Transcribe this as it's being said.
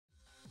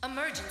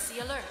Emergency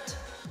alert.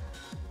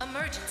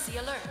 Emergency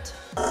alert.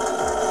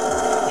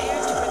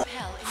 Prepare to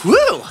repel.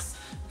 Whew!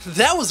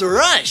 That was a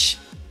rush!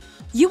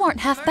 You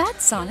aren't half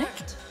bad, Sonic.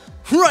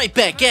 Right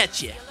back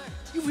at you.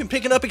 You've been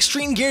picking up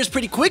extreme gears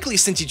pretty quickly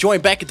since you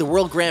joined back at the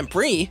World Grand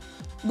Prix.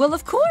 Well,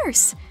 of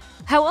course.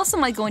 How else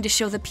am I going to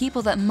show the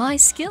people that my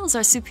skills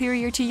are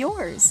superior to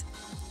yours?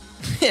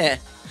 Yeah,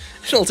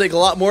 it'll take a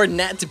lot more than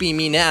that to be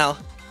me now.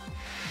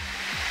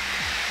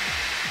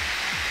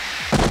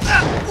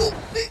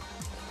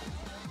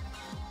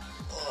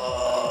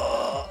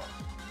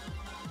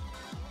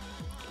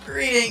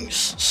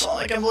 Greetings,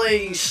 Sonic and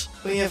Blaze.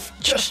 We have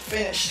just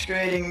finished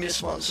grading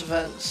this month's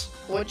events.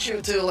 Would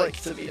you two like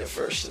to be the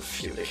first to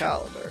view the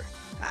calendar?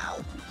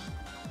 Ow.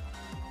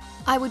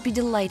 I would be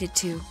delighted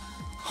to.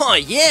 Oh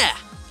yeah!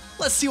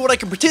 Let's see what I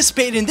can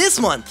participate in this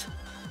month!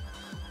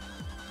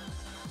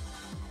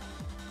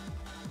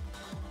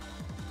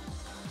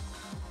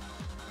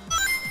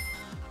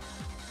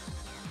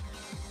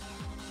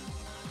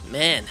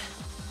 Man,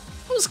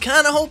 I was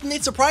kinda hoping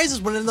they'd surprise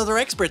us with another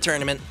expert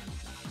tournament.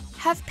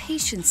 Have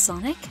patience,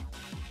 Sonic.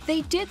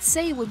 They did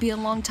say it would be a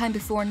long time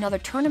before another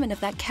tournament of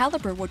that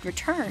caliber would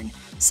return,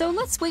 so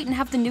let's wait and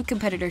have the new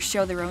competitors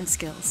show their own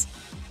skills.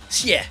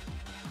 Yeah,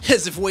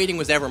 as if waiting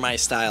was ever my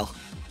style.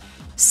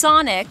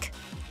 Sonic!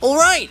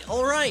 Alright,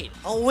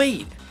 I'll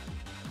wait.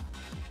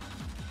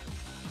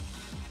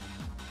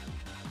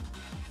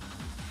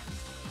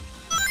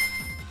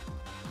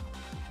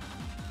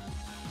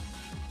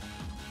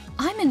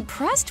 I'm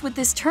impressed with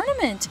this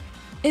tournament.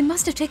 It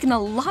must have taken a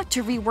lot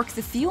to rework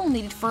the fuel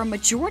needed for a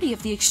majority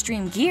of the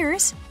extreme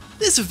gears.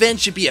 This event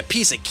should be a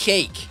piece of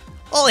cake.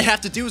 All I have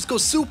to do is go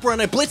super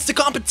and I blitz the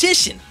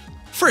competition.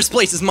 First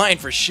place is mine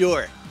for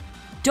sure.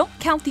 Don't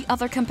count the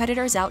other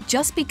competitors out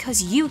just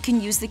because you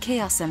can use the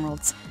Chaos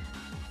Emeralds.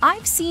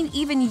 I've seen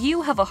even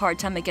you have a hard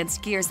time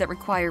against gears that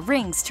require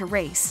rings to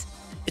race.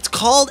 It's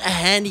called a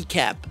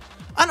handicap.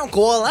 I don't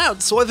go all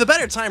out, so I have a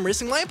better time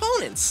racing my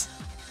opponents.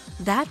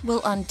 That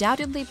will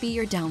undoubtedly be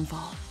your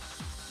downfall.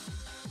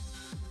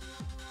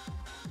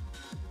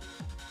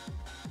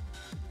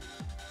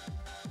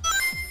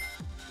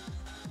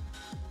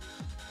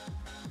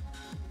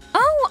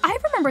 Oh, I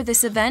remember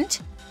this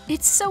event.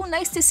 It's so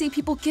nice to see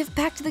people give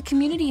back to the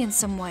community in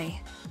some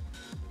way.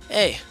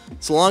 Hey,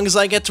 so long as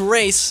I get to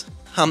race,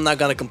 I'm not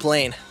gonna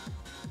complain.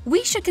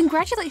 We should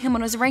congratulate him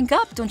on his rank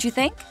up, don't you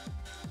think?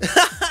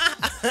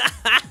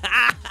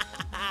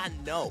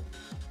 No.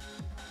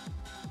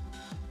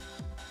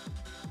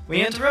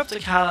 We interrupt the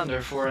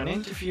calendar for an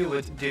interview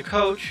with the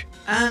coach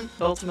and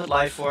Ultimate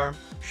Lifeform,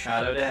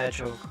 Shadow the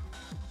Hedgehog.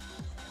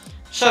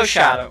 So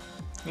Shadow,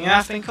 you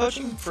have been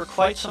coaching for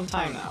quite some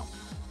time now.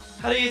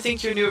 How do you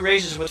think your new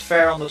races would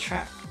fare on the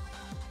track?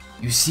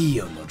 You see,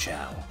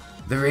 Omochao,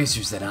 the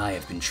racers that I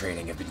have been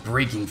training have been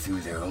breaking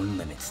through their own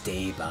limits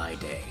day by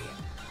day.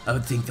 I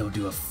would think they'll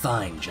do a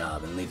fine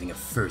job in leaving a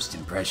first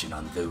impression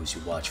on those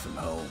who watch from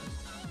home.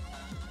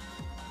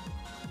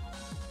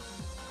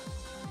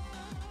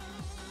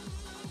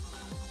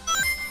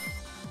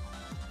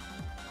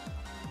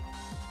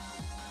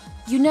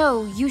 You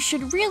know, you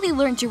should really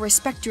learn to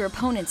respect your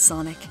opponents,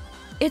 Sonic.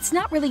 It's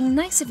not really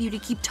nice of you to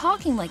keep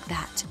talking like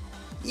that.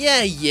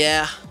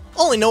 Yeah.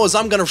 All I know is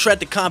I'm gonna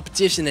shred the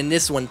competition in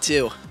this one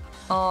too.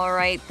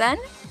 Alright then.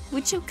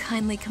 Would you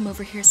kindly come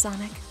over here,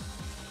 Sonic?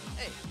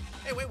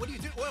 Hey, wait, what do you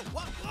do? Whoa,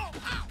 ow,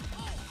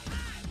 oh,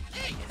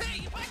 hey,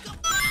 back up!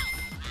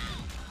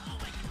 Oh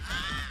my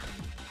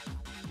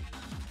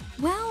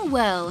God.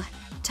 Well.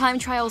 Time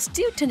trials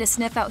do tend to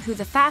sniff out who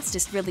the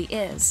fastest really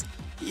is.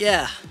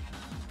 Yeah.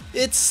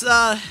 It's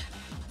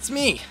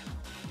me.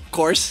 Of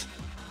course.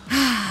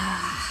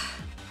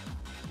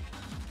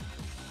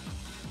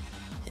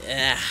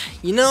 Yeah,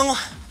 you know,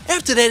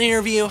 after that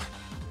interview,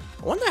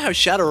 I wonder how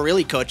Shadow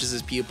really coaches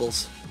his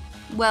pupils.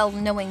 Well,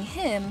 knowing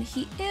him,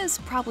 he is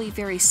probably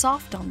very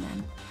soft on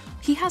them.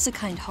 He has a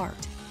kind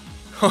heart.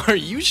 Are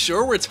you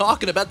sure we're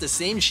talking about the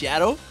same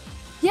Shadow?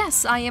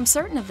 Yes, I am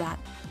certain of that.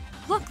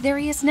 Look, there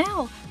he is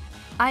now.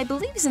 I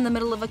believe he's in the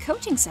middle of a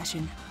coaching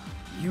session.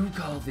 You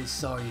call this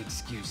sorry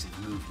exclusive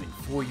movement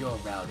for your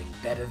routing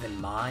better than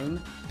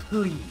mine?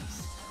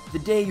 Please. The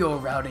day your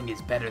routing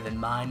is better than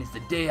mine is the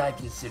day I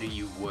consider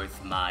you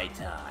worth my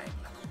time.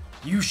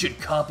 You should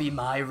copy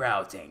my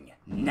routing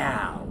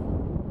now.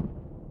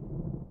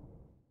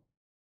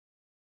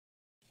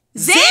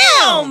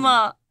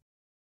 Zam!